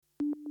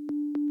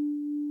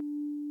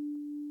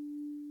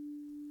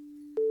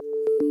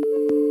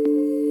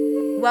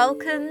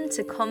Welcome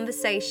to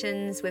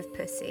Conversations with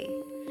Pussy.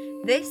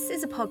 This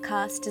is a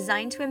podcast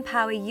designed to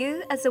empower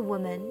you as a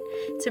woman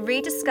to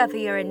rediscover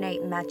your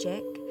innate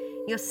magic,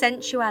 your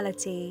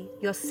sensuality,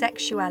 your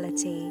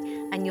sexuality,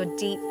 and your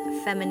deep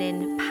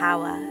feminine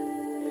power.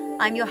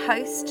 I'm your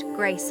host,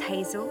 Grace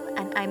Hazel,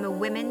 and I'm a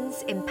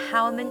women's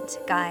empowerment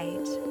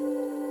guide.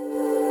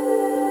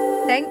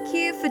 Thank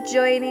you for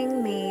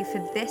joining me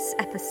for this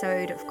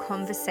episode of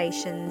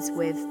Conversations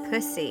with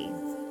Pussy.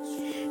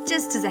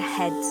 Just as a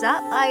heads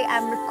up, I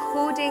am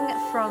recording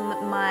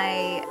from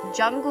my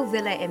jungle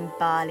villa in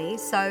Bali.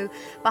 So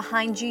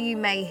behind you, you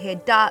may hear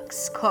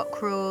ducks,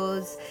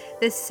 cockerels,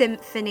 the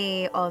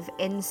symphony of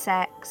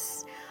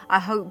insects. I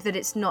hope that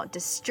it's not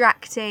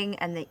distracting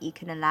and that you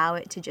can allow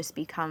it to just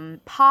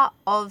become part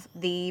of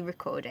the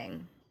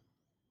recording.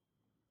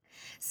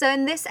 So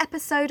in this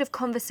episode of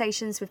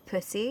Conversations with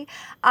Pussy,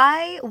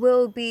 I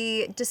will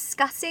be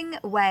discussing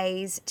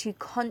ways to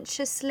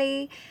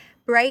consciously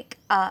break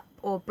up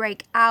or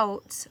break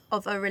out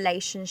of a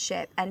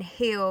relationship and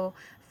heal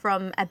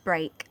from a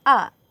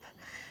break-up.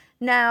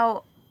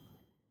 Now,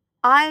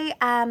 I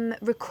am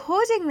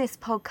recording this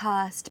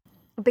podcast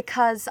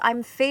because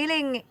I'm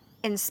feeling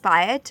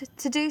inspired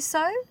to do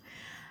so,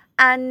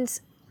 and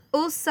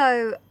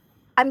also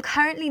I'm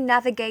currently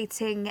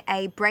navigating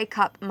a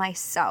breakup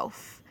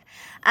myself.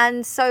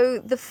 And so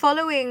the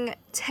following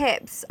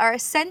tips are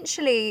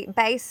essentially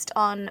based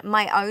on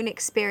my own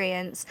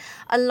experience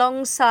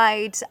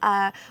alongside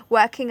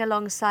working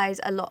alongside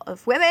a lot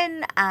of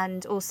women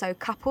and also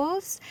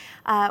couples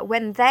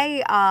when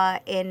they are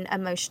in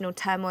emotional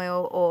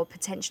turmoil or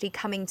potentially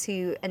coming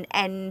to an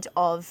end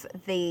of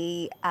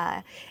the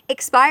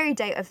expiry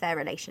date of their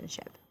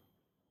relationship.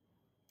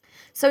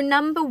 So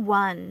number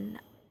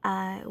one,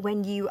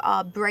 when you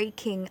are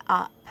breaking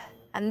up,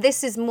 and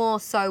this is more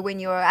so when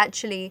you're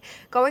actually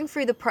going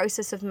through the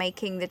process of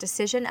making the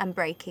decision and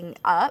breaking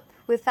up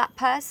with that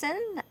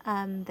person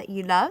that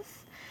you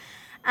love.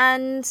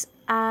 And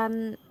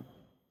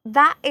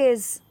that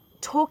is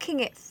talking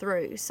it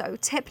through. So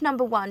tip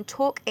number one,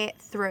 talk it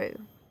through.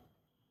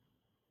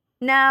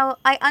 Now,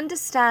 I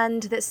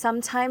understand that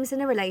sometimes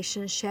in a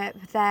relationship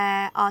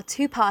there are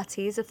two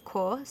parties, of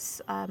course,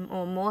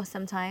 or more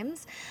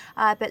sometimes.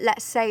 But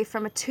let's say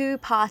from a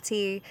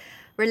two-party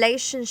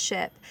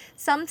relationship,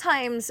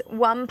 sometimes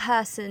one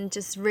person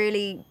just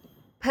really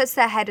puts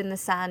their head in the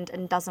sand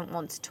and doesn't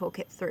want to talk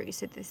it through.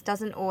 So this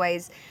doesn't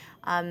always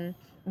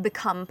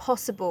become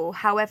possible.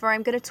 However,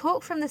 I'm going to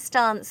talk from the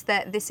stance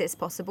that this is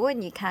possible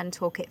and you can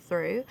talk it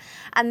through,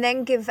 and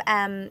then give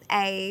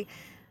a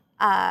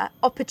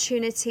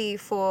opportunity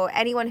for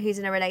anyone who's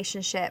in a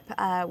relationship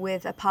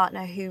with a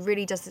partner who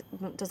really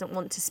doesn't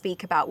want to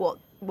speak about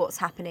what's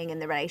happening in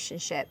the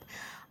relationship.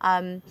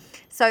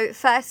 So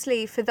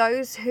firstly, for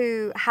those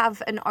who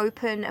have an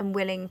open and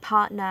willing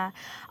partner,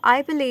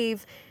 I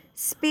believe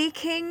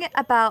speaking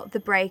about the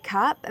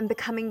breakup and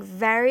becoming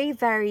very,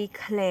 very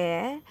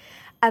clear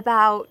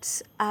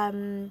about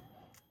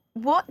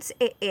what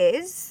it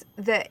is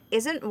that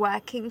isn't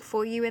working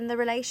for you in the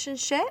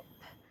relationship,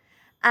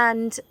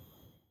 and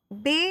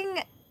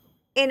being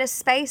in a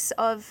space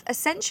of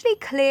essentially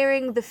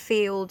clearing the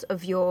field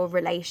of your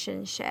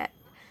relationship.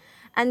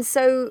 And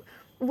so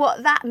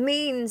what that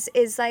means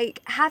is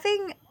like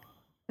having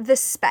the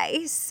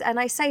space, and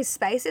I say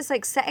space, it's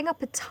like setting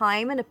up a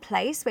time and a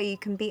place where you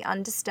can be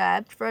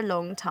undisturbed for a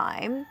long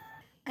time,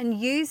 and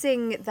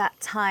using that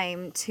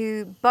time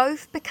to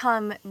both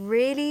become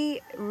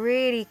really,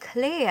 really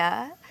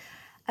clear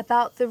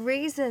about the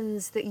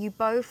reasons that you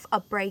both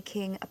are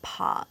breaking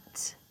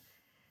apart.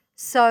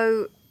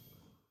 So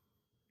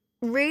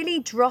really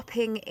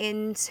dropping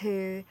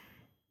into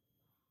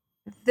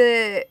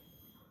the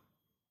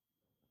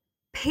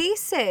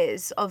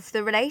pieces of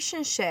the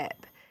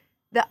relationship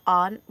that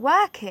aren't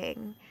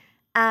working.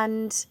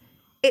 And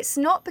it's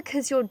not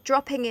because you're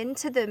dropping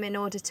into them in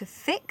order to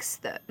fix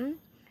them.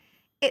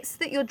 It's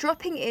that you're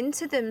dropping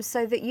into them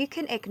so that you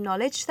can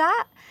acknowledge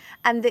that,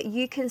 and that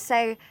you can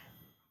say,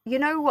 you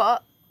know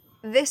what,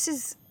 this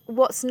is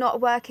what's not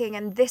working,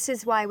 and this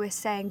is why we're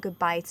saying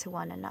goodbye to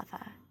one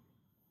another.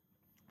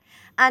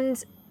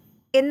 And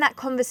in that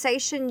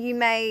conversation, you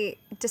may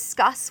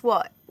discuss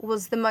what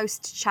was the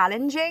most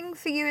challenging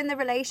for you in the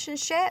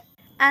relationship.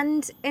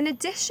 And in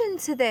addition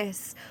to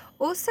this,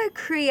 also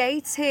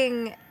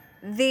creating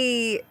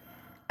the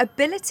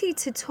ability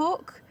to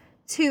talk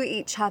to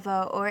each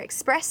other or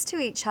express to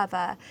each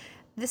other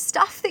the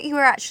stuff that you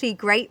are actually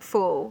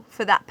grateful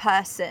for that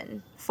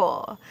person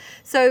for.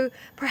 So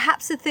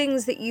perhaps the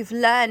things that you've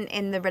learned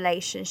in the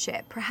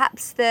relationship,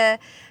 perhaps the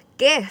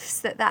gifts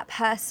that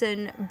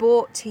person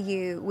brought to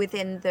you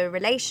within the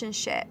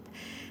relationship.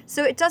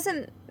 So it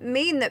doesn't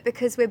mean that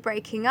because we're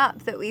breaking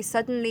up that we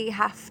suddenly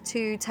have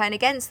to turn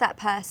against that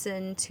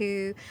person,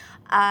 to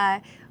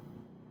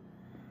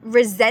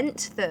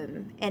resent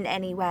them in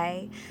any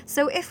way.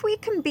 So if we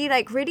can be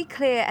like really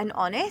clear and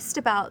honest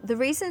about the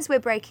reasons we're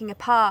breaking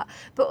apart,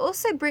 but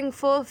also bring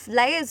forth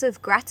layers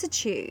of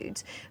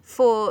gratitude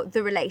for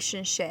the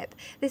relationship,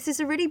 this is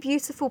a really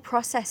beautiful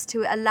process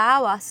to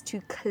allow us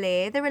to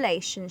clear the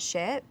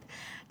relationship,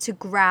 to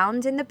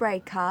ground in the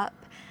breakup,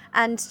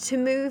 and to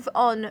move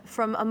on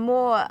from a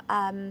more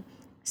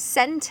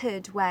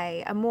centered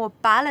way, a more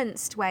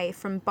balanced way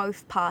from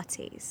both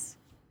parties.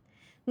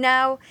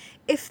 Now,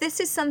 if this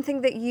is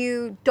something that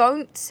you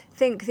don't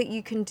think that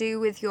you can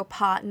do with your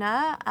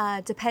partner,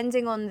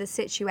 depending on the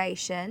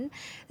situation,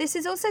 this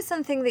is also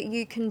something that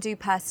you can do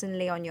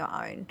personally on your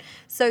own.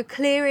 So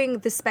clearing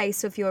the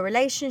space of your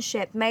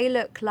relationship may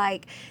look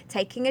like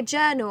taking a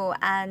journal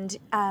and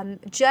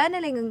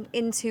journaling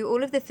into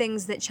all of the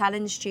things that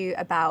challenged you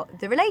about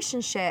the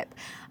relationship.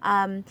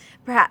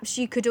 Perhaps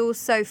you could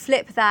also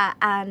flip that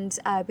and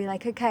be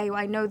like, okay, well,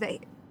 I know that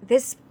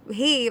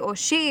he or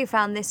she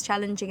found this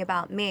challenging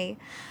about me.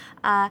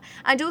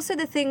 And also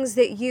the things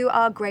that you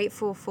are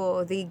grateful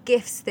for, the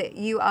gifts that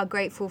you are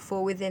grateful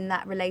for within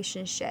that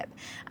relationship.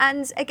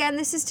 And again,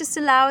 this is just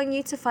allowing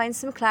you to find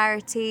some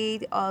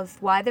clarity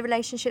of why the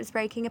relationship's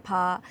breaking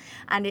apart.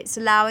 And it's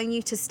allowing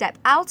you to step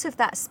out of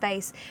that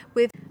space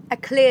with a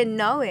clear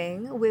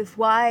knowing with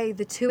why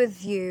the two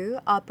of you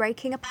are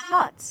breaking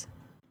apart.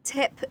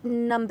 Tip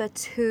number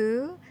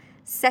 2,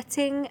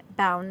 setting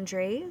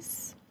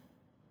boundaries.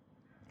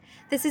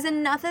 This is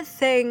another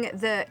thing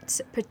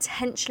that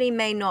potentially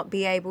may not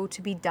be able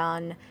to be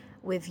done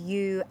with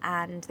you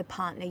and the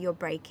partner you're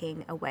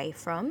breaking away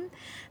from.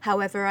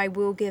 However, I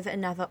will give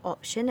another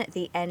option at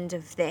the end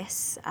of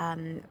this,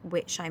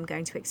 which I'm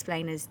going to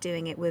explain as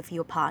doing it with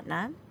your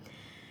partner.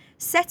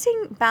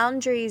 Setting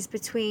boundaries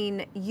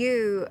between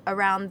you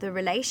around the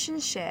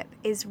relationship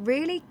is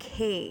really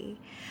key.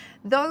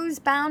 Those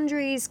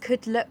boundaries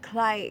could look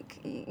like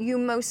you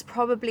most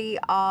probably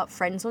are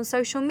friends on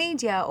social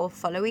media or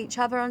follow each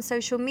other on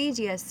social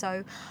media.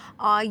 So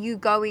are you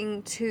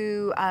going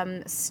to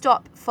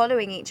stop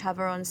following each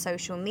other on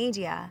social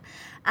media?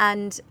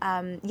 And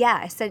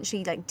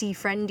essentially like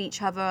defriend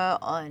each other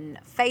on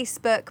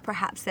Facebook.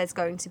 Perhaps there's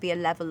going to be a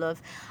level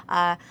of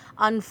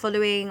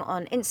unfollowing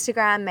on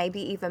Instagram, maybe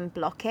even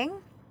blocking.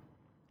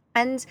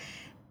 And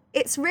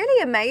it's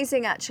really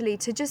amazing actually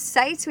to just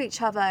say to each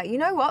other, you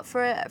know what,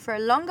 for a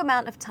long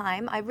amount of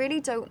time, I really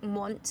don't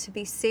want to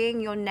be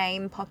seeing your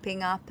name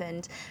popping up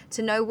and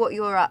to know what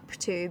you're up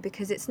to,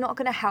 because it's not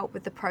going to help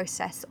with the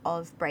process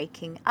of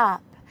breaking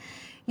up.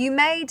 You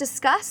may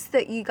discuss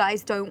that you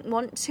guys don't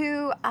want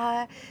to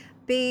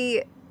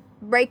be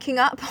breaking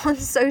up on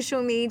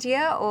social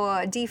media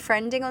or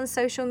defriending on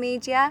social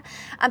media,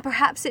 and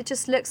perhaps it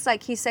just looks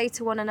like you say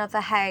to one another,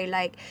 hey,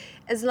 like,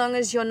 as long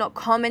as you're not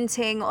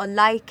commenting or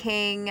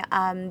liking,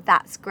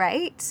 that's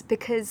great.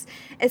 Because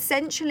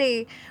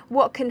essentially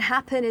what can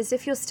happen is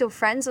if you're still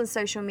friends on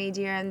social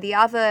media and the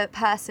other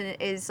person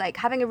is like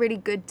having a really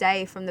good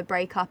day from the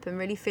breakup and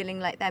really feeling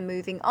like they're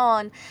moving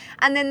on,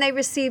 and then they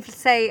receive,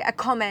 say, a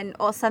comment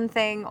or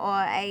something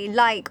or a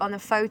like on a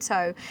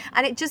photo,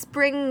 and it just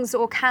brings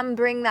or can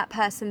bring that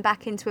person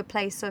back into a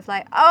place of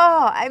like,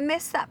 oh, I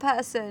miss that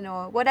person,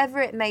 or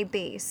whatever it may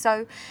be.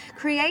 So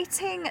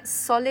creating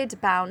solid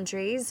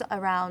boundaries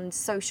around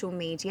social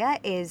media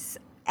is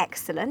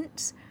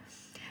excellent.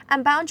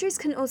 And boundaries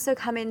can also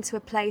come into a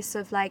place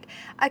of like,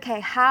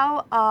 okay,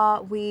 how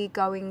are we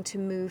going to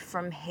move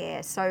from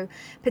here? So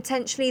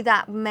potentially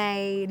that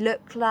may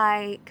look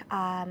like,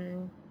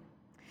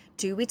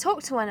 do we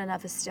talk to one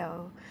another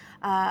still?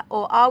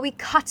 Or are we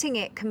cutting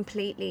it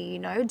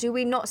completely? Do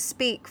we not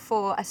speak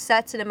for a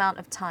certain amount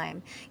of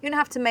time? You don't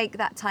have to make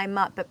that time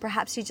up, but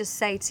perhaps you just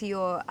say to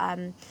your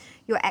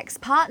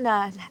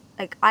ex-partner,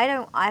 like, I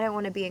don't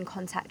want to be in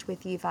contact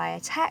with you via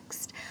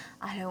text.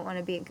 I don't want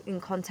to be in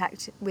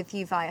contact with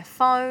you via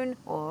phone,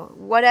 or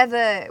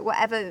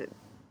whatever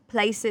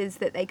places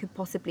that they could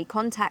possibly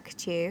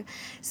contact you.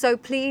 So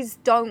please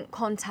don't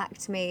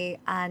contact me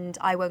and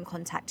I won't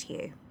contact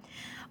you.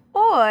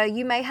 Or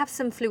you may have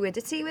some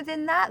fluidity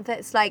within that.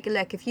 That's like,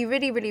 look, if you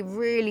really, really,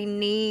 really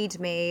need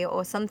me,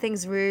 or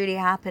something's really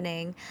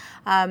happening,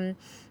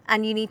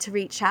 and you need to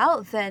reach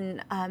out,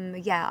 then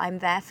I'm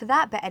there for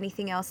that. But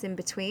anything else in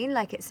between,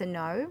 like, it's a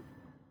no.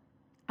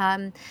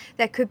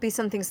 There could be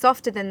something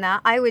softer than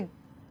that. I would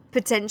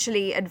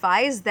potentially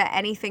advise that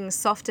anything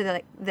softer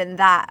than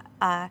that,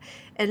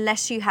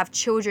 unless you have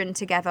children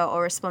together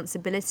or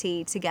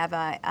responsibility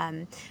together,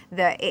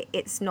 that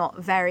it's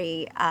not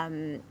very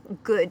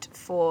good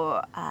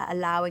for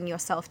allowing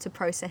yourself to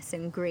process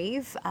and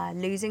grieve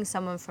losing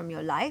someone from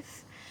your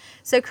life.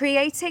 So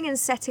creating and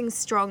setting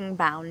strong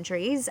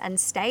boundaries and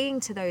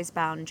staying to those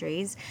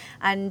boundaries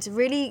and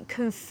really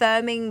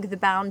confirming the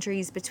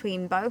boundaries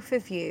between both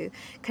of you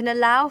can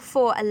allow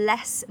for a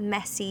less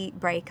messy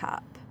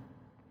breakup.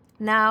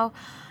 Now,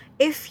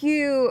 if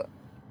you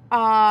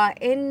are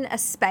in a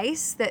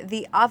space that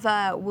the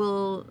other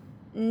will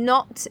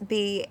not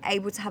be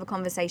able to have a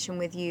conversation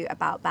with you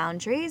about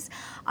boundaries,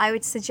 I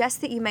would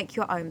suggest that you make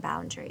your own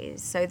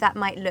boundaries. So that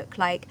might look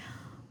like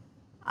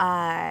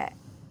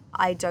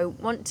I don't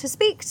want to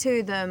speak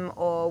to them,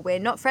 or we're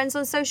not friends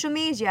on social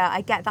media.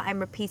 I get that I'm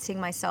repeating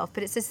myself,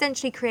 but it's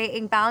essentially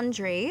creating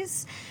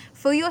boundaries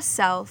for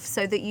yourself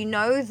so that you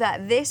know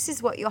that this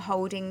is what you're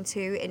holding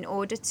to in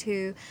order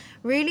to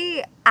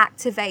really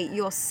activate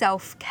your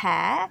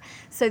self-care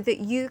so that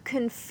you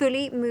can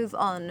fully move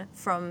on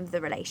from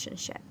the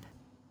relationship.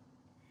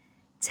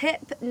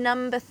 Tip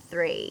number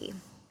 3,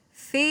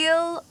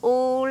 feel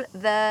all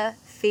the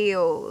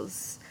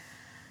feels.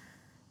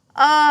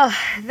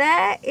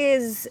 There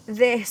is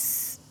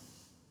this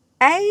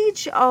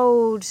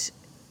age-old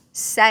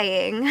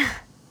saying,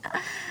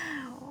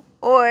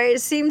 or it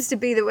seems to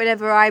be that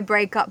whenever I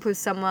break up with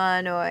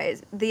someone, or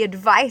the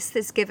advice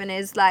that's given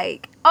is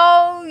like,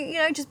 oh,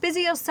 just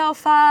busy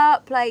yourself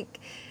up, like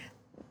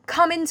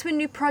come into a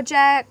new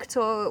project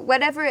or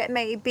whatever it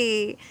may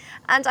be.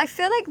 And I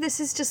feel like this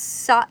is just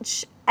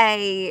such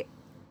a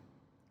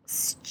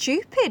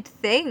stupid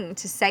thing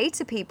to say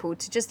to people,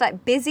 to just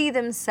like busy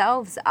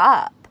themselves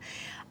up.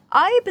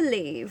 I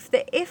believe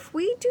that if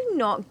we do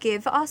not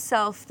give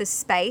ourselves the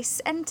space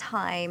and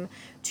time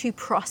to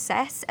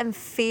process and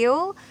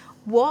feel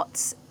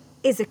what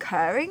is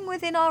occurring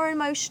within our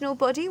emotional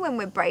body when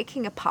we're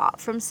breaking apart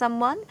from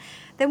someone,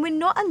 then we're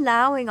not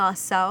allowing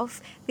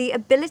ourselves the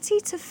ability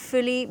to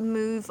fully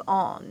move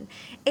on.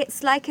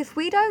 It's like if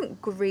we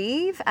don't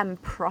grieve and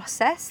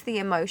process the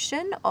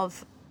emotion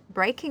of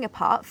breaking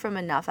apart from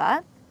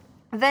another,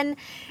 then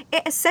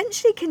it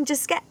essentially can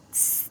just get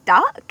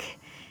stuck.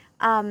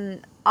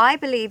 I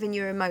believe in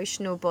your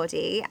emotional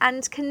body,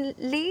 and can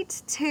lead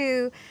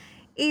to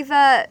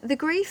either the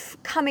grief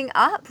coming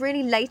up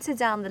really later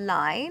down the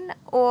line,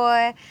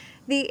 or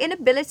the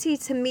inability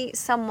to meet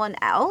someone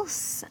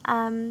else.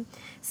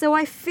 So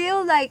I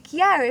feel like,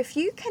 if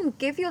you can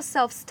give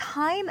yourselves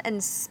time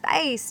and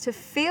space to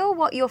feel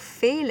what you're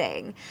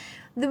feeling,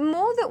 the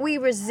more that we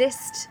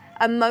resist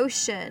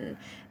emotion,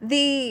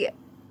 the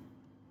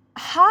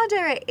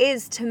harder it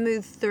is to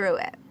move through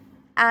it.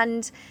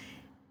 And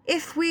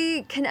if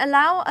we can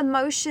allow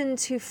emotion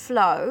to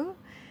flow,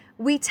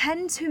 we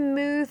tend to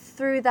move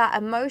through that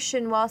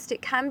emotion. Whilst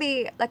it can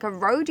be like a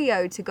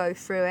rodeo to go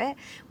through it,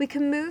 we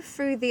can move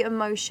through the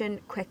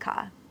emotion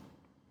quicker.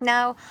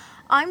 Now,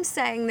 I'm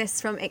saying this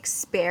from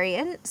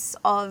experience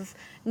of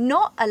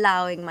not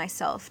allowing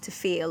myself to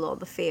feel all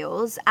the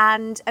feels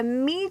and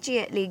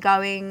immediately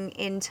going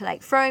into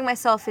like throwing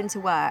myself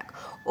into work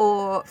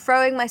or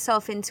throwing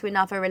myself into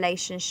another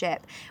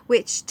relationship,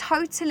 which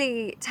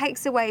totally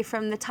takes away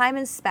from the time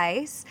and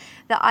space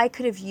that I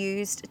could have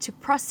used to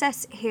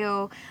process,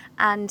 heal,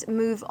 and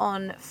move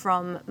on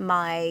from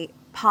my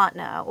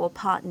partner or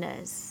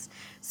partners.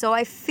 So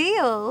I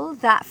feel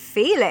that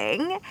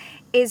feeling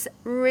is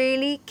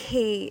really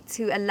key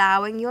to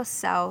allowing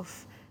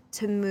yourself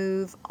to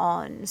move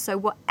on. So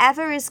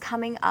whatever is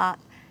coming up,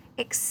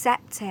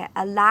 accept it,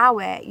 allow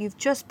it. You've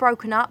just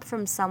broken up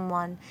from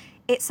someone.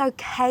 It's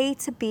okay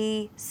to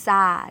be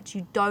sad.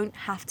 You don't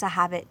have to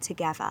have it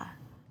together.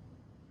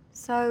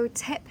 So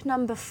tip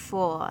number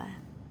 4,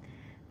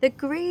 the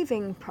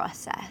grieving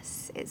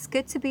process. It's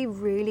good to be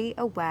really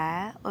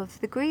aware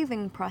of the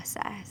grieving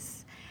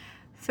process.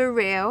 For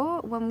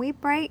real, when we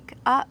break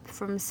up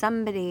from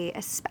somebody,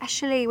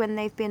 especially when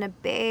they've been a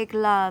big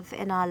love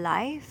in our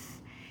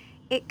life,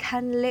 it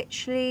can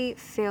literally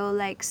feel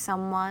like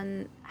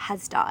someone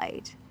has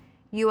died.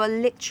 You are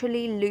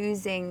literally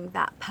losing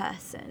that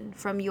person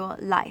from your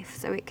life.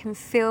 So it can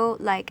feel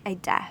like a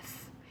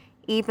death,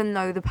 even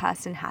though the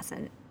person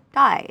hasn't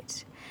died.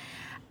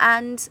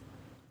 And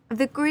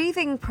the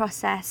grieving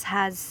process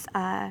has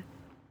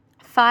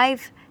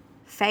 5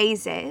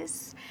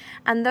 phases,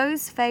 and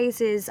those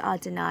phases are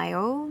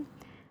denial,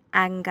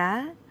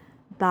 anger,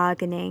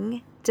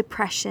 bargaining,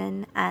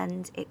 depression,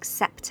 and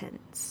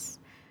acceptance.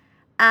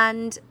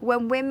 And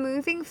when we're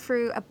moving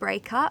through a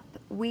breakup,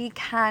 we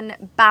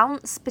can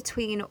bounce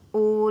between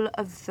all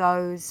of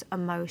those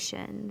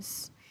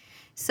emotions.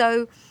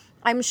 So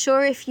I'm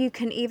sure if you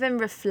can even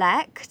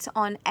reflect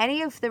on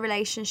any of the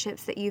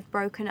relationships that you've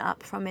broken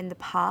up from in the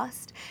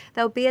past,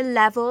 there'll be a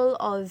level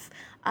of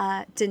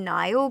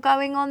denial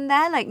going on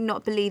there, like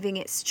not believing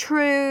it's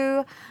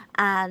true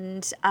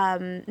and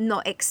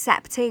not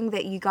accepting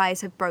that you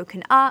guys have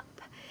broken up.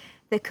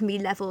 There can be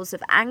levels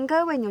of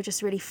anger when you're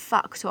just really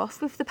fucked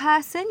off with the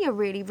person. You're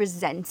really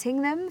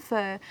resenting them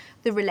for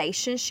the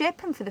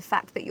relationship and for the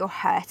fact that you're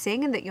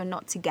hurting and that you're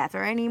not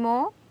together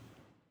anymore.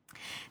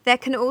 There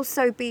can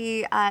also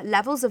be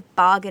levels of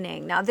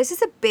bargaining. Now, this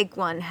is a big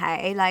one,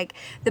 hey? Like,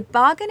 the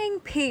bargaining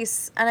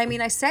piece, and I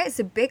mean, I say it's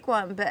a big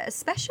one, but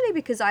especially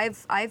because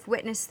I've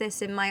witnessed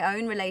this in my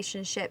own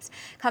relationships,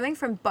 coming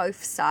from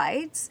both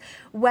sides,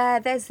 where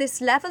there's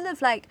this level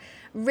of, like,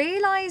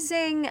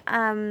 realizing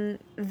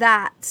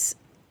that...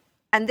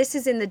 And this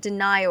is in the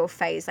denial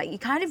phase. Like, you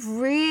kind of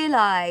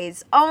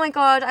realize, oh my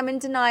God, I'm in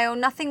denial.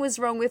 Nothing was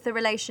wrong with the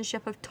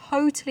relationship. I've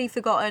totally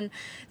forgotten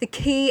the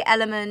key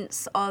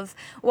elements of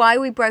why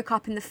we broke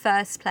up in the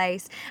first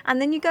place.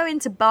 And then you go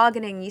into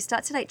bargaining. You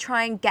start to like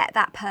try and get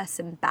that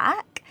person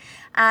back.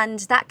 And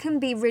that can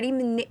be really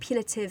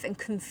manipulative and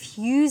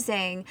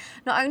confusing,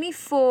 not only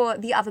for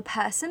the other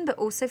person, but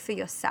also for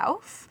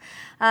yourself.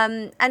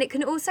 And it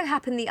can also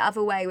happen the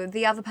other way, with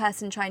the other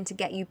person trying to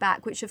get you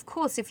back, which of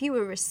course, if you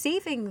were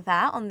receiving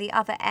that on the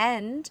other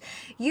end,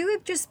 you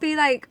would just be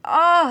like,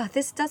 oh,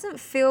 this doesn't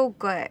feel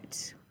good.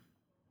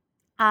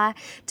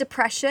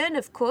 Depression,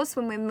 of course,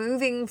 when we're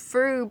moving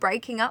through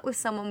breaking up with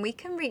someone, we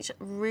can reach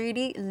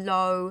really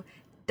low,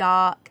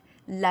 dark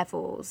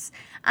levels.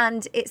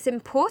 And it's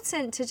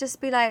important to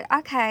just be like,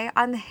 okay,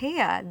 I'm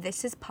here.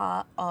 This is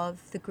part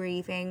of the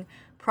grieving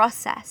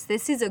process.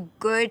 This is a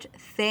good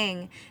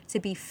thing to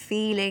be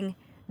feeling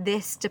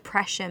this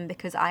depression,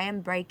 because I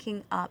am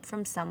breaking up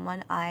from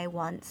someone I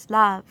once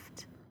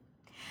loved.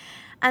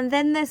 And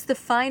then there's the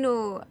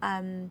final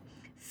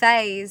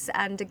phase,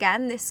 and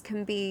again, this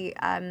can be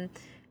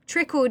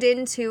trickled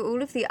into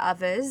all of the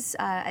others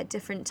at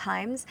different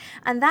times,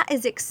 and that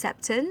is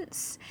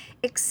acceptance.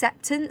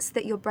 Acceptance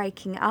that you're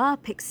breaking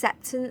up,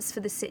 acceptance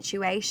for the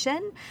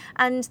situation,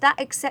 and that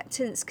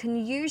acceptance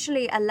can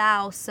usually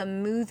allow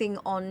some moving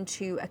on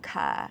to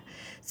occur.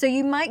 So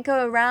you might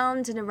go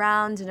around and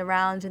around and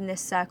around in this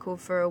circle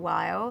for a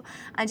while,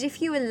 and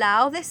if you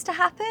allow this to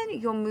happen,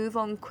 you'll move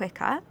on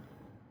quicker.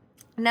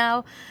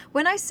 Now,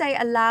 when I say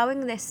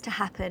allowing this to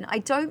happen, I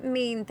don't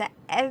mean that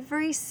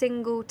every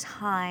single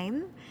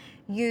time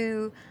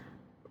you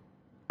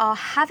are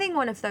having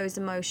one of those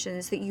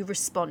emotions that you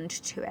respond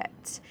to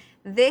it.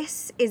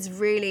 This is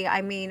really,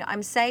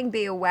 I'm saying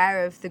be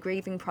aware of the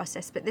grieving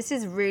process, but this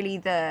is really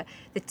the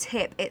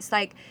tip. It's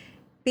like,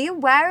 be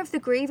aware of the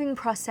grieving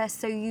process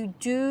so you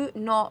do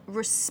not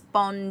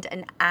respond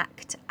and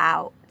act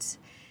out.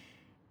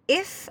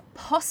 If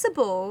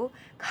possible,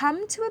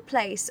 come to a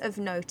place of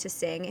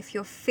noticing. If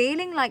you're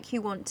feeling like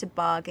you want to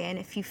bargain,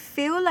 if you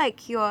feel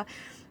like you're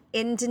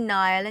in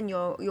denial and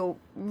you're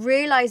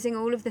realizing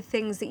all of the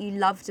things that you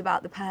loved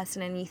about the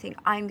person and you think,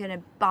 I'm going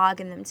to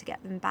bargain them to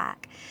get them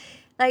back.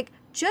 Like,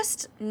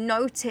 just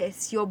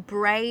notice your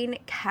brain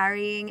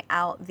carrying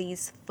out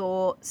these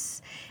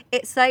thoughts.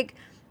 It's like,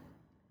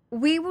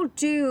 we will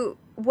do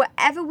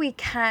whatever we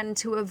can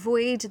to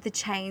avoid the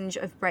change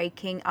of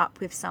breaking up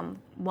with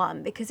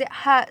someone because it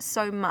hurts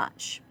so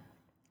much.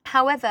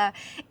 However,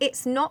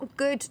 it's not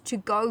good to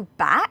go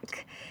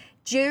back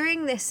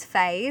during this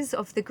phase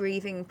of the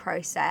grieving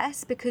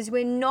process because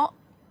we're not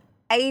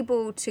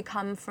able to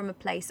come from a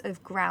place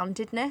of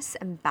groundedness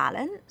and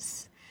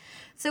balance.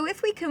 So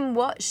if we can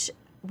watch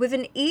with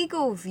an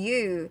eagle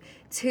view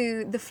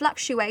to the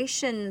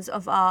fluctuations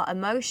of our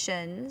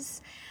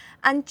emotions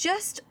and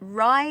just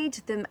ride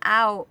them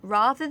out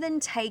rather than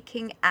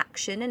taking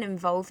action and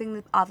involving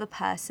the other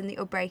person that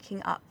you're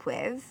breaking up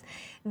with,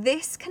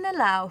 this can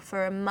allow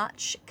for a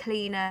much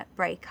cleaner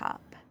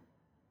breakup.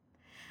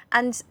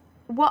 And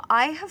what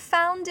I have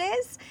found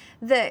is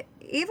that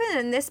even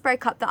in this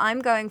breakup that I'm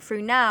going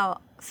through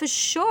now, for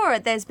sure,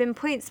 there's been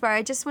points where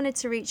I just wanted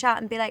to reach out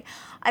and be like,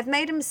 I've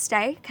made a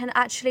mistake and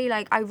actually,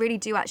 like, I really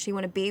do actually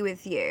want to be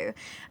with you.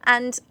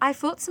 And I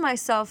thought to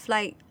myself,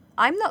 like,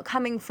 I'm not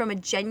coming from a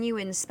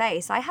genuine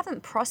space. I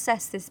haven't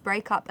processed this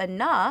breakup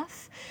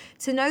enough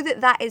to know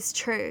that that is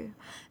true.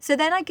 So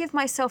then I give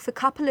myself a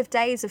couple of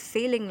days of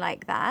feeling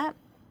like that.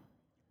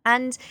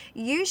 And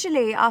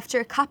usually after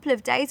a couple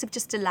of days of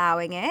just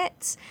allowing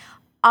it,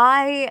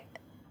 I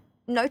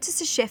notice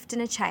a shift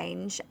and a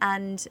change,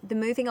 and the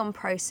moving on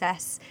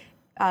process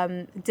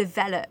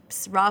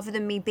develops rather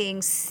than me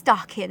being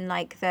stuck in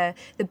like the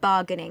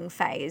bargaining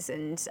phase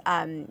and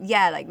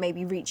like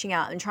maybe reaching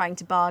out and trying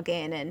to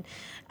bargain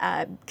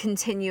and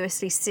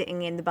continuously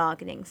sitting in the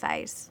bargaining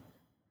phase.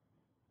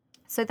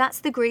 So that's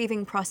the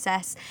grieving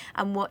process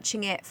and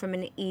watching it from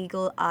an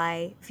eagle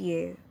eye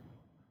view.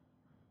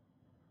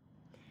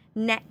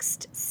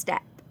 Next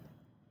step,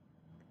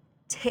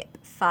 tip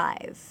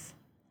 5,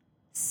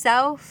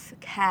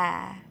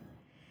 self-care.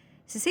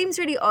 So it seems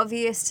really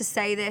obvious to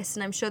say this,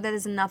 and I'm sure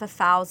there's another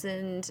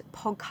 1,000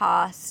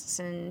 podcasts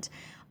and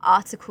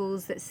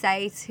articles that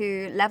say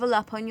to level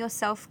up on your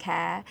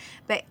self-care,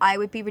 but I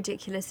would be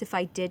ridiculous if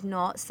I did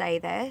not say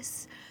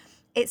this.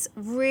 It's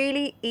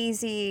really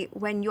easy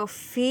when you're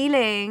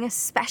feeling,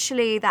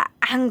 especially that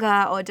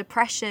anger or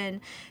depression,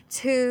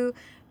 to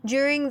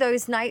during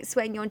those nights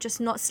when you're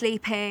just not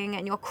sleeping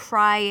and you're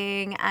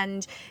crying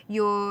and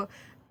you're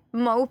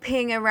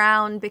moping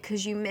around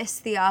because you miss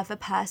the other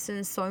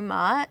person so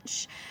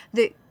much,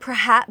 that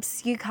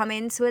perhaps you come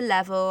into a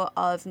level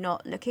of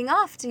not looking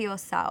after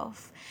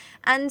yourself.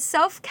 And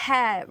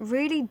self-care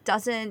really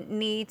doesn't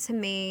need to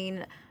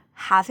mean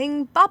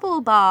having bubble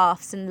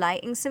baths and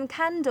lighting some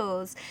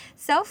candles.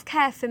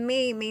 Self-care for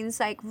me means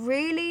like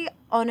really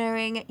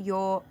honoring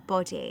your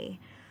body.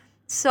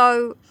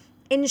 So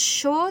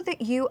ensure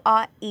that you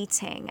are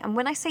eating. And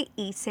when I say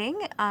eating,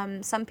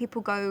 some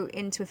people go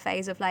into a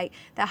phase of like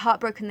they're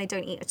heartbroken, they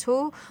don't eat at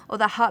all, or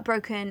they're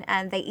heartbroken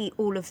and they eat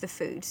all of the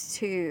food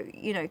to,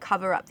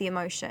 cover up the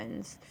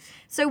emotions.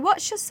 So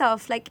watch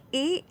yourself, like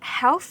eat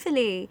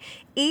healthily,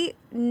 eat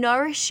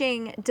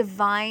nourishing,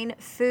 divine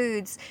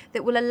foods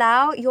that will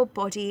allow your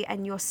body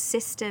and your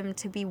system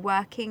to be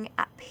working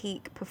at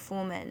peak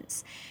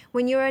performance.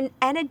 When your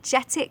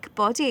energetic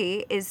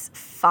body is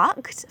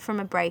fucked from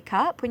a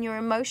breakup, when your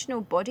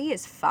emotional body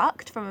is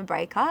fucked from a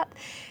breakup,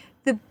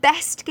 the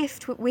best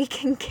gift we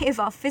can give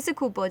our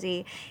physical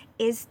body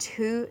is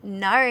to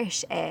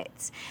nourish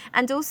it.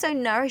 And also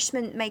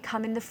nourishment may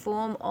come in the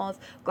form of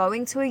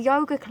going to a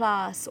yoga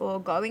class or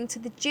going to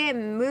the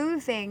gym,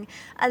 moving,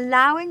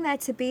 allowing there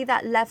to be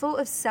that level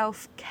of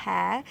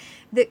self-care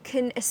that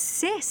can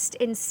assist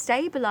in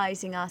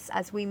stabilizing us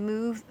as we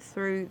move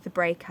through the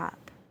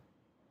breakup.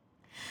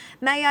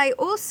 May I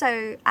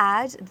also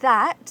add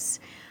that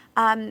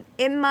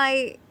in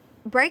my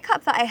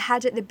breakup that I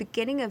had at the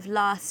beginning of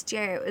last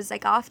year, it was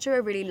like after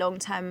a really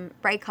long-term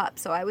breakup,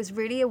 so I was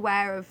really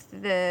aware of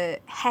the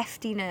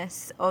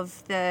heftiness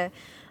of the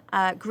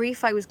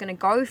grief I was going to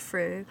go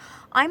through.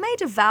 I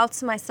made a vow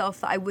to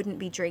myself that I wouldn't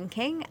be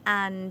drinking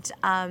and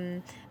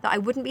that I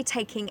wouldn't be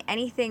taking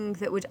anything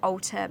that would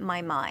alter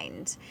my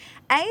mind.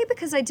 A,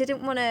 because I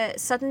didn't want to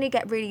suddenly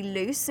get really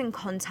loose and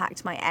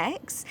contact my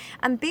ex,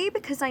 and B,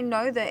 because I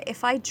know that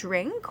if I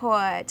drink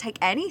or take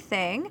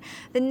anything,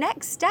 the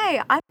next day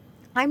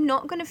I'm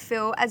not going to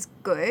feel as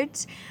good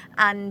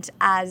and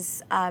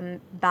as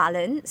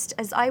balanced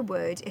as I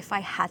would if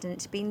I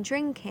hadn't been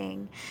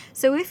drinking.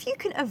 So if you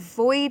can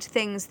avoid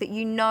things that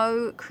you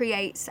know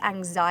creates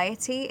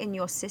anxiety in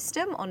your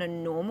system on a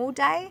normal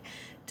day,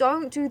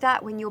 don't do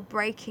that when you're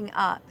breaking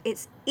up.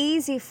 It's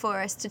easy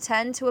for us to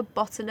turn to a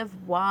bottle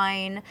of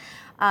wine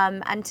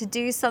and to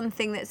do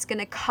something that's going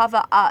to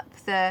cover up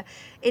the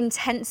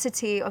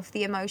intensity of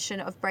the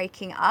emotion of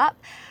breaking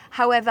up.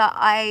 However,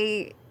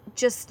 I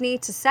just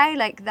need to say,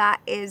 like,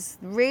 that is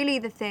really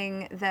the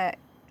thing that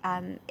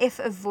if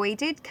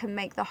avoided can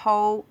make the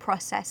whole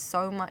process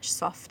so much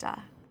softer.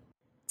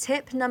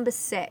 Tip number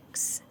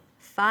 6,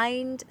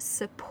 find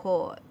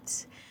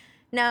support.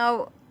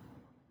 Now,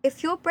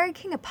 if you're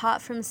breaking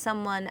apart from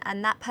someone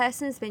and that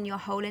person's been your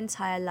whole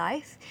entire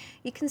life,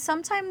 you can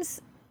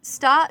sometimes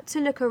start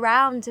to look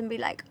around and be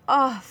like,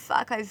 oh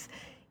fuck, I've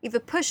either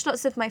pushed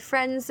lots of my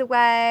friends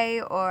away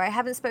or I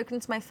haven't spoken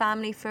to my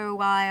family for a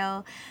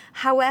while.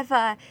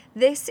 However,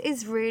 this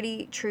is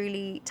really,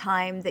 truly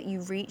time that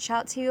you reach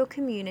out to your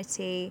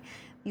community,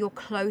 your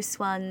close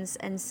ones,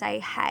 and say,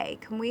 hey,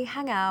 can we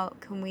hang out?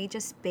 Can we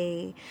just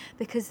be?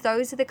 Because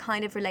those are the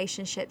kind of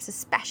relationships,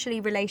 especially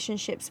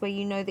relationships where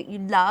you know that you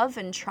love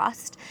and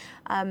trust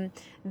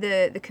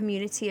the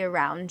community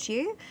around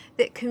you,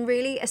 that can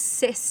really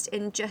assist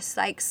in just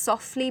like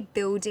softly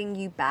building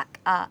you back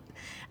up.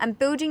 And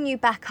building you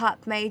back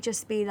up may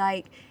just be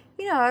like,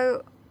 you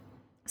know,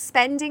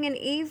 spending an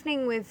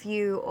evening with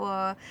you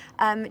or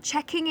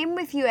checking in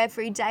with you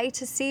every day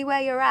to see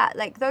where you're at.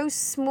 Like, those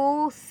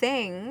small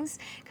things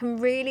can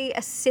really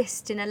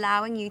assist in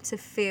allowing you to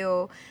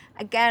feel,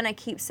 again, I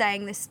keep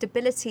saying this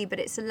stability, but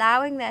it's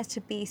allowing there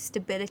to be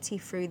stability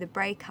through the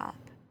breakup.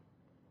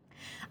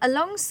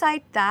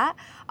 Alongside that,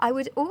 I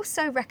would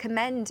also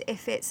recommend,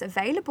 if it's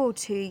available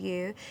to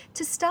you,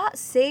 to start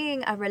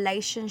seeing a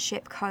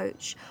relationship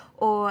coach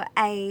or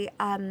a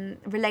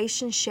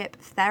relationship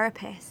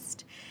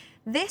therapist.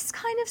 This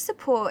kind of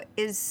support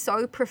is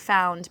so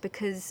profound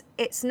because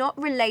it's not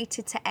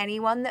related to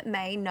anyone that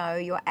may know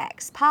your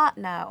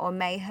ex-partner or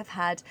may have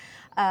had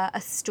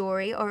a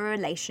story or a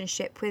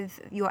relationship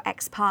with your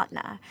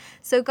ex-partner.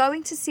 So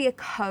going to see a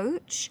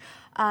coach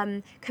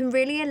can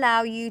really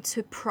allow you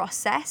to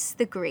process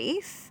the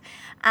grief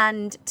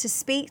and to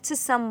speak to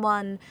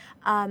someone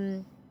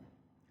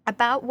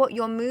about what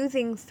you're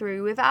moving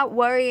through without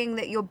worrying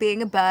that you're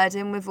being a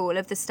burden with all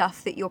of the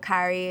stuff that you're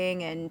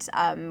carrying and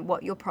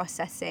what you're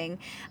processing.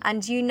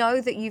 And you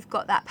know that you've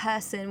got that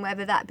person,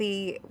 whether that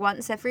be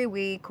once every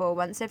week or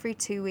once every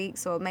 2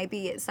 weeks, or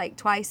maybe it's like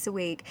twice a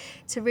week,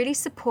 to really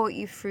support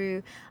you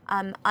through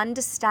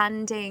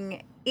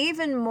understanding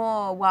even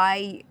more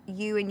why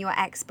you and your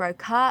ex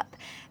broke up,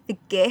 the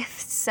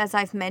gifts, as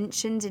I've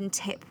mentioned in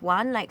tip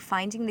 1, like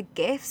finding the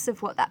gifts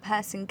of what that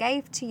person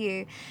gave to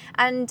you,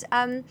 and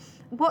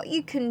what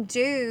you can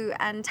do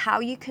and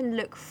how you can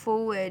look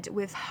forward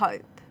with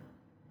hope.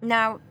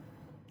 Now,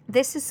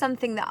 this is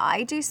something that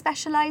I do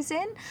specialize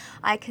in.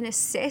 I can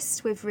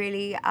assist with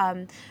really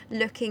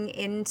looking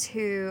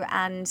into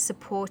and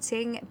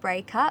supporting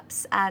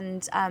breakups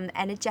and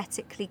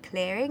energetically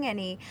clearing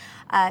any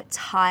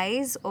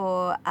ties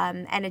or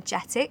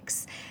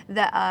energetics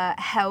that are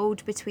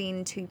held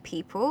between two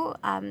people.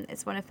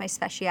 It's one of my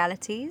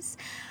specialities.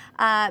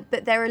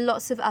 But there are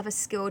lots of other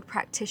skilled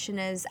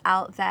practitioners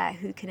out there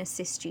who can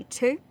assist you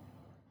too.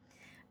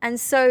 And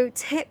so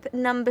tip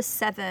number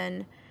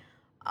 7,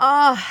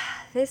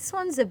 this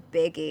one's a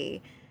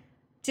biggie.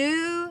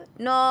 Do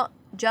not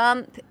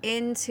jump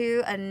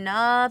into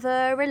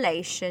another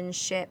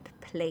relationship,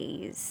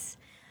 please.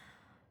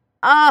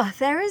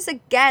 There is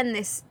again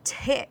this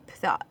tip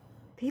that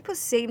people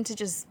seem to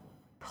just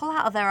pull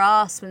out of their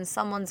ass when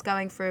someone's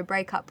going through a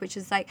breakup, which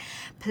is like,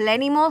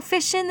 plenty more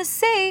fish in the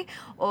sea,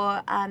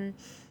 or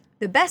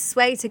the best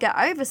way to get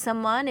over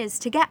someone is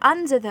to get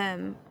under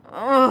them.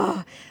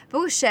 Ugh,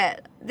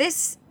 bullshit.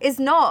 This is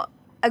not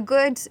a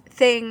good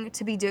thing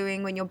to be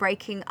doing when you're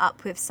breaking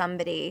up with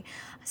somebody.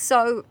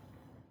 So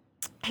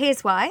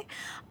here's why.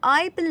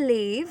 I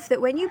believe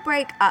that when you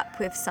break up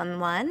with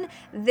someone,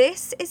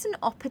 this is an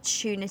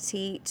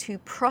opportunity to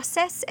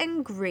process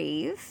and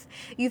grieve.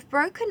 You've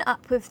broken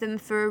up with them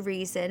for a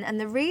reason, and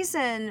the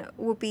reason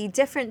will be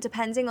different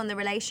depending on the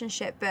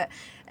relationship, but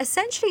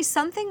essentially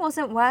something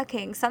wasn't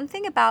working.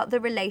 Something about the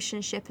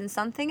relationship and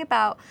something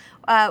about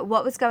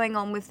what was going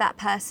on with that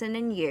person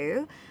and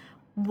you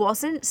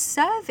wasn't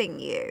serving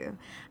you.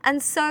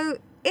 And so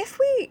if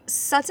we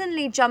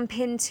suddenly jump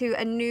into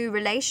a new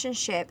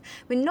relationship,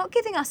 we're not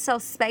giving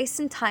ourselves space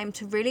and time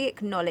to really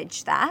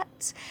acknowledge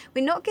that.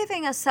 We're not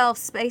giving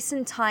ourselves space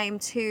and time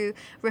to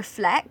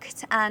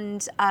reflect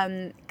and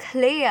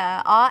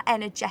clear our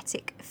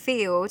energetic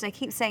field. I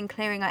keep saying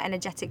clearing our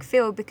energetic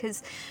field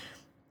because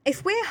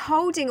if we're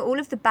holding all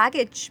of the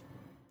baggage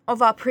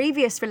of our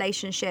previous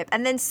relationship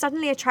and then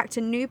suddenly attract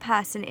a new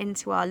person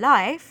into our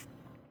life,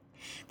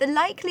 the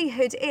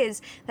likelihood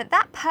is that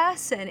that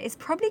person is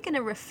probably going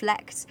to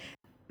reflect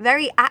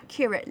very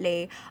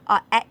accurately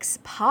our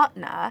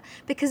ex-partner,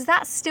 because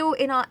that's still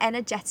in our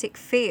energetic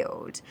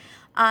field.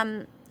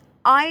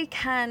 I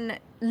can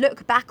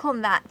look back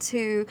on that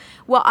to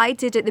what I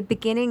did at the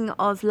beginning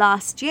of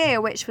last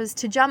year, which was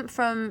to jump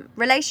from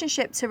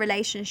relationship to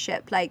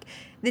relationship. Like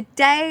the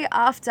day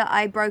after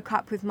I broke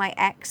up with my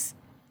ex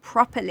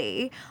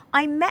properly,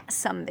 I met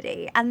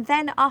somebody, and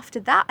then after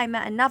that I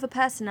met another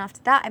person,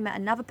 after that I met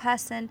another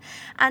person.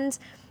 And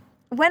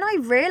when I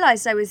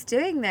realized I was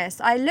doing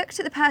this, I looked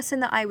at the person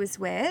that I was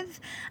with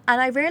and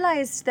I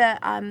realized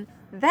that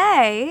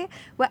they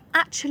were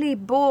actually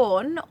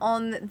born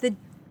on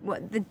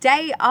the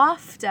day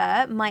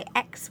after my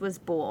ex was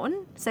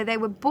born. So they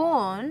were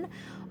born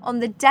on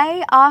the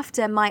day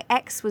after my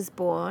ex was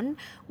born,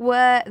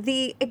 were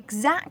the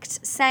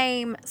exact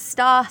same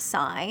star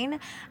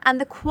sign,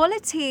 and the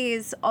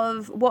qualities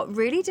of what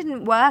really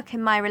didn't work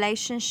in my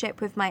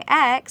relationship with my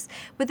ex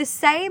were the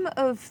same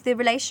of the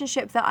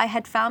relationship that I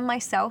had found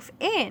myself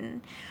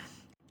in.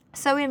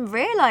 So in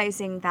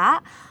realizing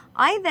that,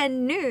 I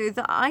then knew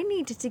that I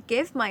needed to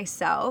give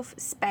myself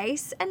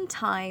space and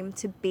time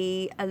to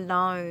be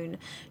alone,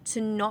 to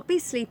not be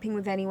sleeping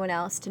with anyone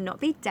else, to not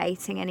be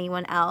dating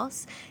anyone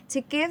else, to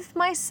give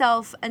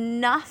myself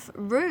enough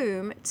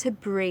room to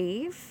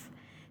breathe,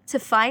 to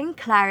find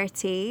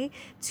clarity,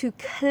 to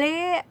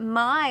clear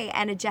my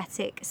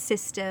energetic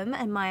system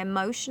and my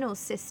emotional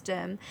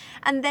system,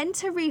 and then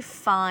to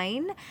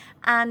refine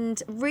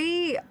and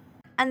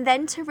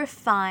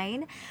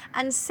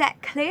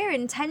set clear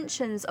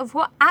intentions of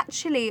what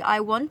actually I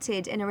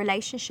wanted in a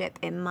relationship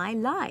in my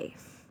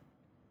life.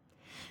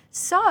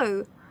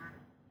 So,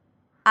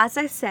 as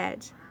I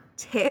said,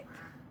 tip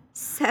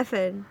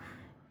 7,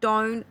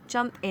 don't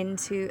jump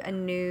into a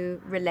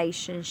new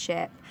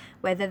relationship,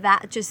 whether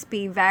that just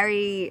be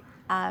very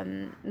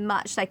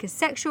much like a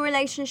sexual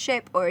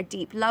relationship or a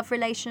deep love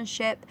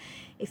relationship.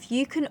 If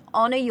you can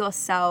honor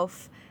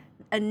yourself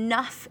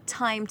enough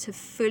time to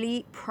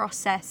fully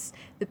process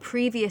the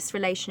previous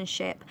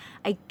relationship,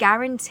 I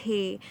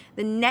guarantee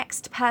the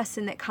next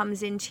person that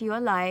comes into your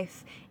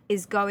life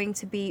is going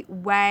to be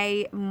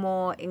way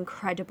more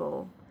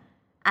incredible.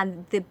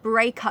 And the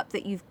breakup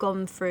that you've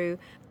gone through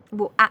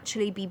will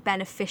actually be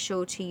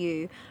beneficial to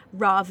you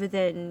rather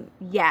than,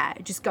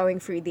 just going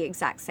through the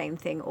exact same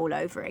thing all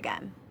over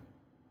again.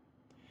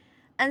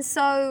 And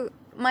so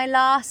my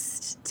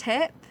last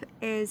tip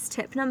is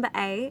tip number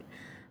 8.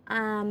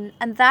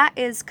 And that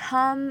is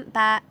come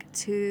back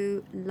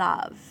to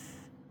love.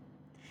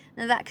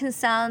 Now that can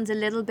sound a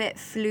little bit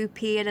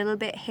floopy, a little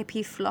bit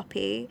hippie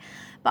floppy,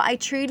 but I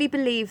truly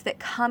believe that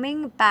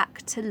coming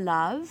back to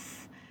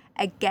love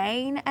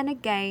again and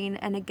again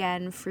and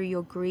again through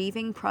your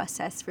grieving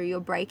process, through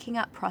your breaking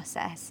up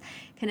process,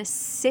 can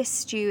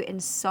assist you in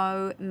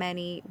so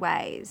many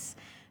ways.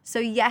 So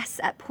yes,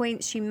 at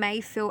points you may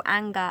feel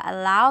anger,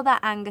 allow that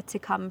anger to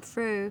come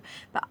through,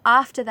 but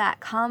after that,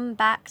 come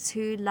back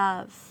to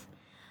love.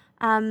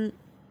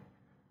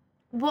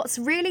 What's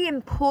really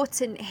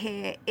important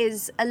here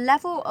is a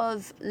level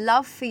of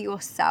love for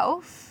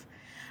yourself,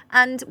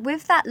 and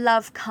with that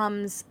love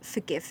comes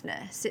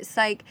forgiveness. It's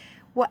like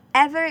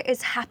whatever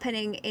is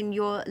happening in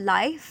your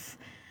life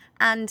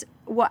and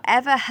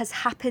whatever has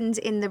happened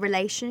in the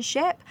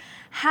relationship,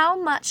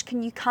 how much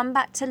can you come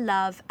back to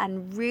love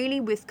and really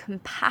with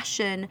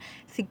compassion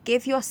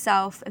forgive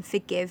yourself and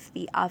forgive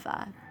the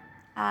other?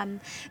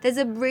 There's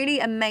a really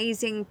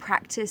amazing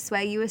practice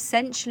where you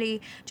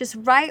essentially just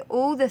write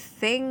all the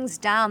things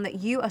down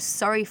that you are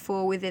sorry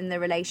for within the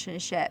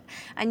relationship.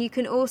 And you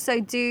can also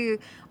do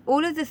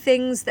all of the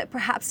things that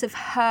perhaps have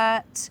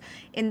hurt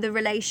in the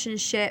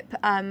relationship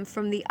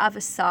from the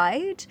other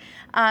side,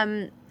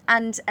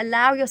 and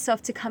allow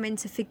yourself to come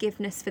into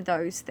forgiveness for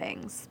those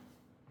things.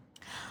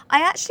 I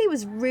actually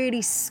was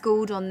really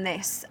schooled on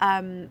this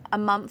a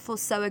month or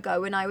so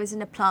ago when I was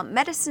in a plant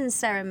medicine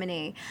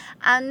ceremony.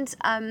 And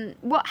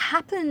what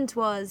happened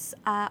was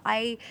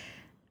I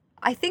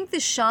I think the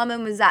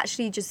shaman was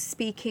actually just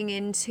speaking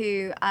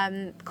into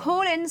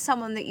call in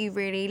someone that you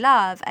really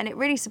love. And it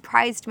really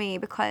surprised me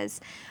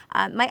because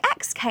my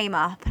ex came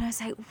up and I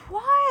was like,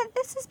 what?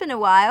 This has been a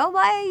while.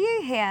 Why are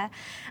you here?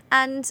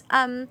 And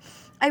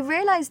I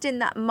realized in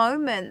that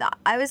moment that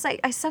I was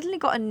like, I suddenly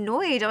got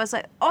annoyed. I was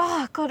like,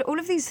 oh God, all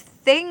of these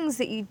things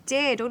that you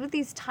did, all of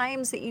these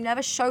times that you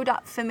never showed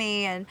up for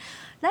me. And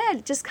yeah,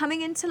 just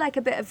coming into like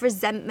a bit of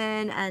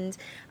resentment and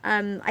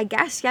I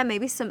guess, yeah,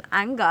 maybe some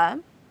anger.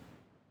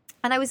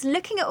 And I was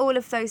looking at all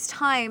of those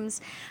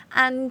times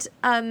and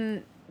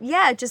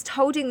just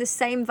holding the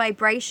same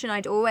vibration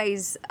I'd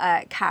always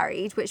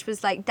carried, which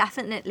was like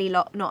definitely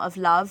not of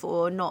love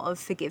or not of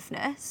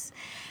forgiveness.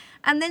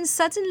 And then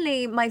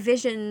suddenly my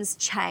visions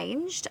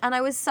changed and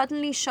I was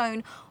suddenly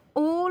shown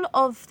all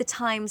of the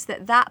times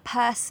that that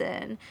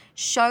person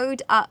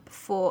showed up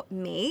for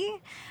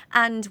me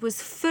and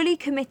was fully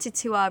committed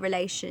to our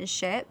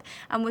relationship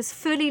and was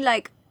fully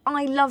like,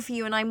 I love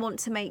you and I want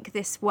to make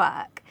this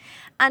work.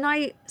 And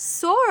I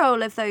saw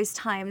all of those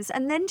times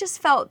and then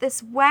just felt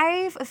this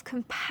wave of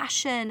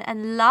compassion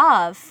and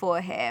love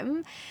for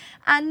him.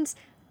 And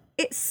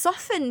it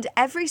softened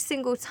every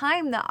single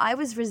time that I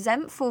was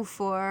resentful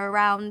for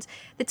around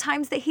the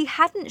times that he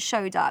hadn't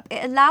showed up.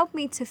 It allowed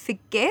me to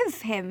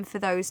forgive him for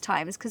those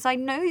times because I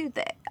know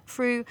that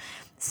through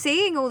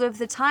seeing all of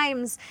the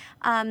times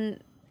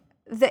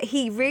that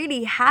he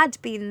really had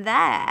been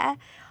there,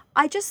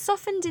 I just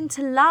softened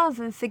into love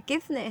and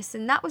forgiveness.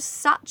 And that was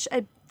such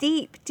a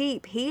deep,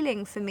 deep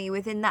healing for me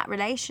within that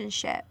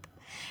relationship.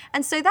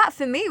 And so that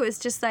for me was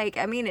just like,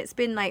 I mean, it's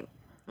been like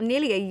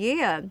nearly a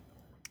year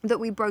that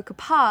we broke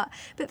apart,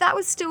 but that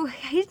was still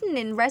hidden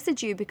in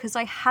residue because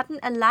I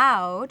hadn't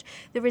allowed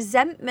the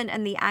resentment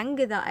and the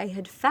anger that I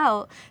had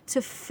felt to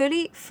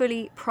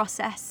fully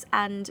process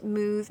and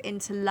move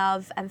into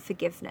love and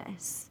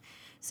forgiveness.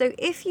 So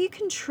if you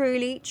can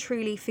truly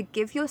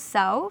forgive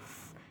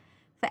yourself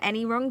for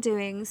any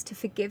wrongdoings, to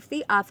forgive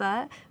the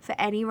other for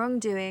any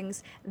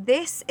wrongdoings,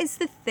 this is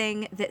the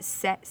thing that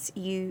sets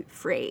you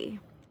free.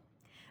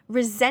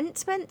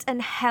 Resentment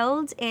and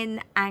held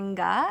in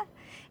anger,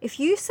 if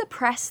you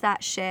suppress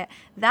that shit,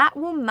 that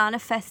will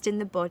manifest in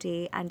the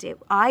body and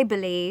I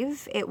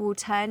believe it will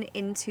turn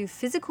into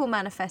physical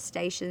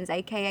manifestations,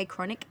 aka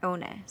chronic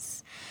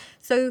illness.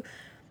 So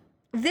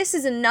this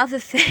is another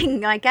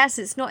thing, I guess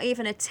it's not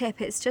even a tip,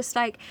 it's just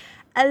like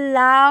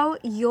allow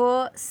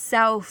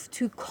yourself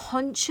to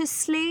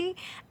consciously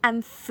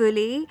and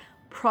fully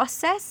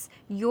process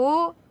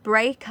your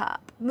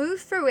breakup.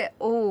 Move through it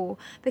all,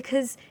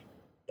 because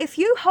if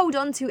you hold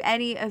on to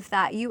any of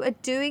that, you are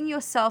doing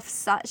yourself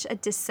such a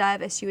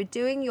disservice. You are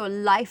doing your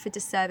life a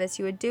disservice.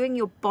 You are doing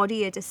your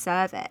body a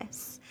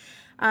disservice.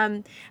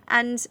 And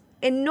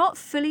in not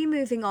fully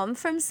moving on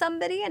from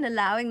somebody and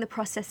allowing the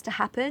process to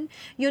happen,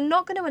 you're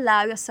not going to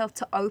allow yourself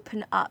to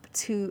open up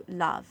to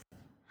love.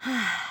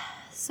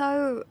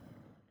 So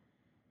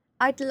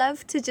I'd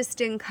love to just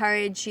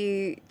encourage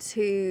you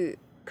to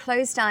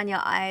close down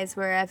your eyes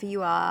wherever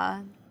you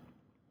are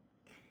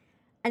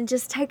and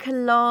just take a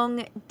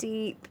long,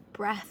 deep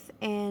breath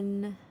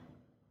in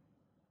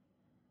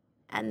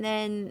and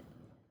then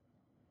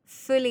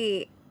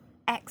fully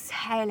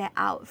exhale it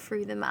out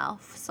through the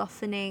mouth,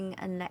 softening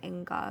and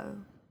letting go.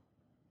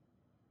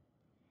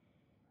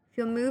 If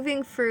you're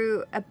moving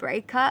through a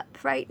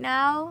breakup right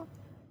now,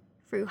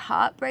 through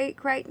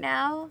heartbreak right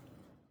now,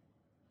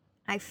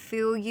 I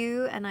feel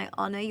you and I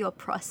honor your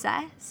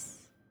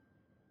process.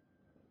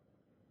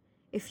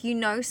 If you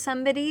know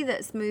somebody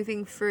that's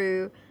moving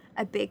through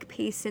a big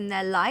piece in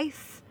their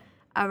life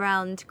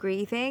around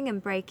grieving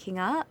and breaking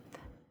up,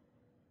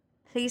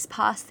 please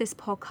pass this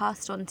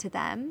podcast on to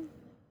them.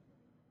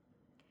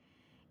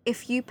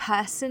 If you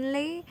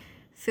personally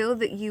feel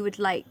that you would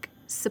like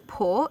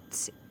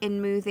support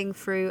in moving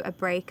through a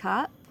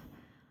breakup,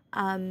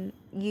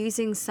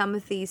 using some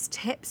of these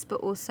tips,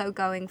 but also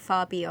going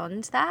far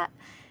beyond that,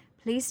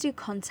 please do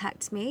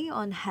contact me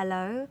on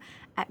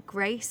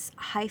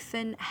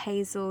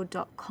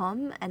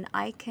hello@grace-hazel.com and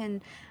I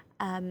can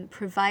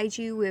provide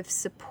you with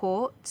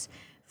support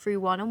through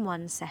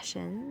one-on-one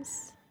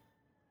sessions.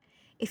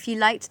 If you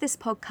liked this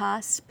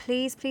podcast,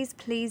 please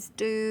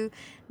do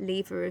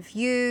leave a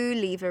review,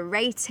 leave a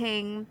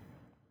rating,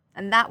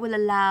 and that will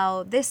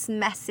allow this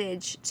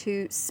message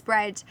to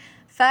spread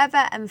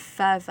further and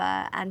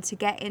further and to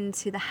get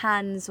into the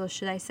hands, or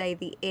should I say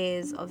the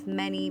ears, of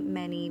many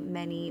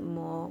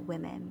more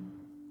women.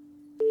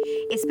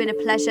 It's been a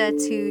pleasure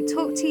to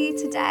talk to you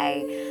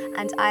today,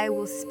 and I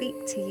will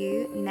speak to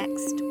you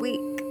next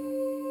week.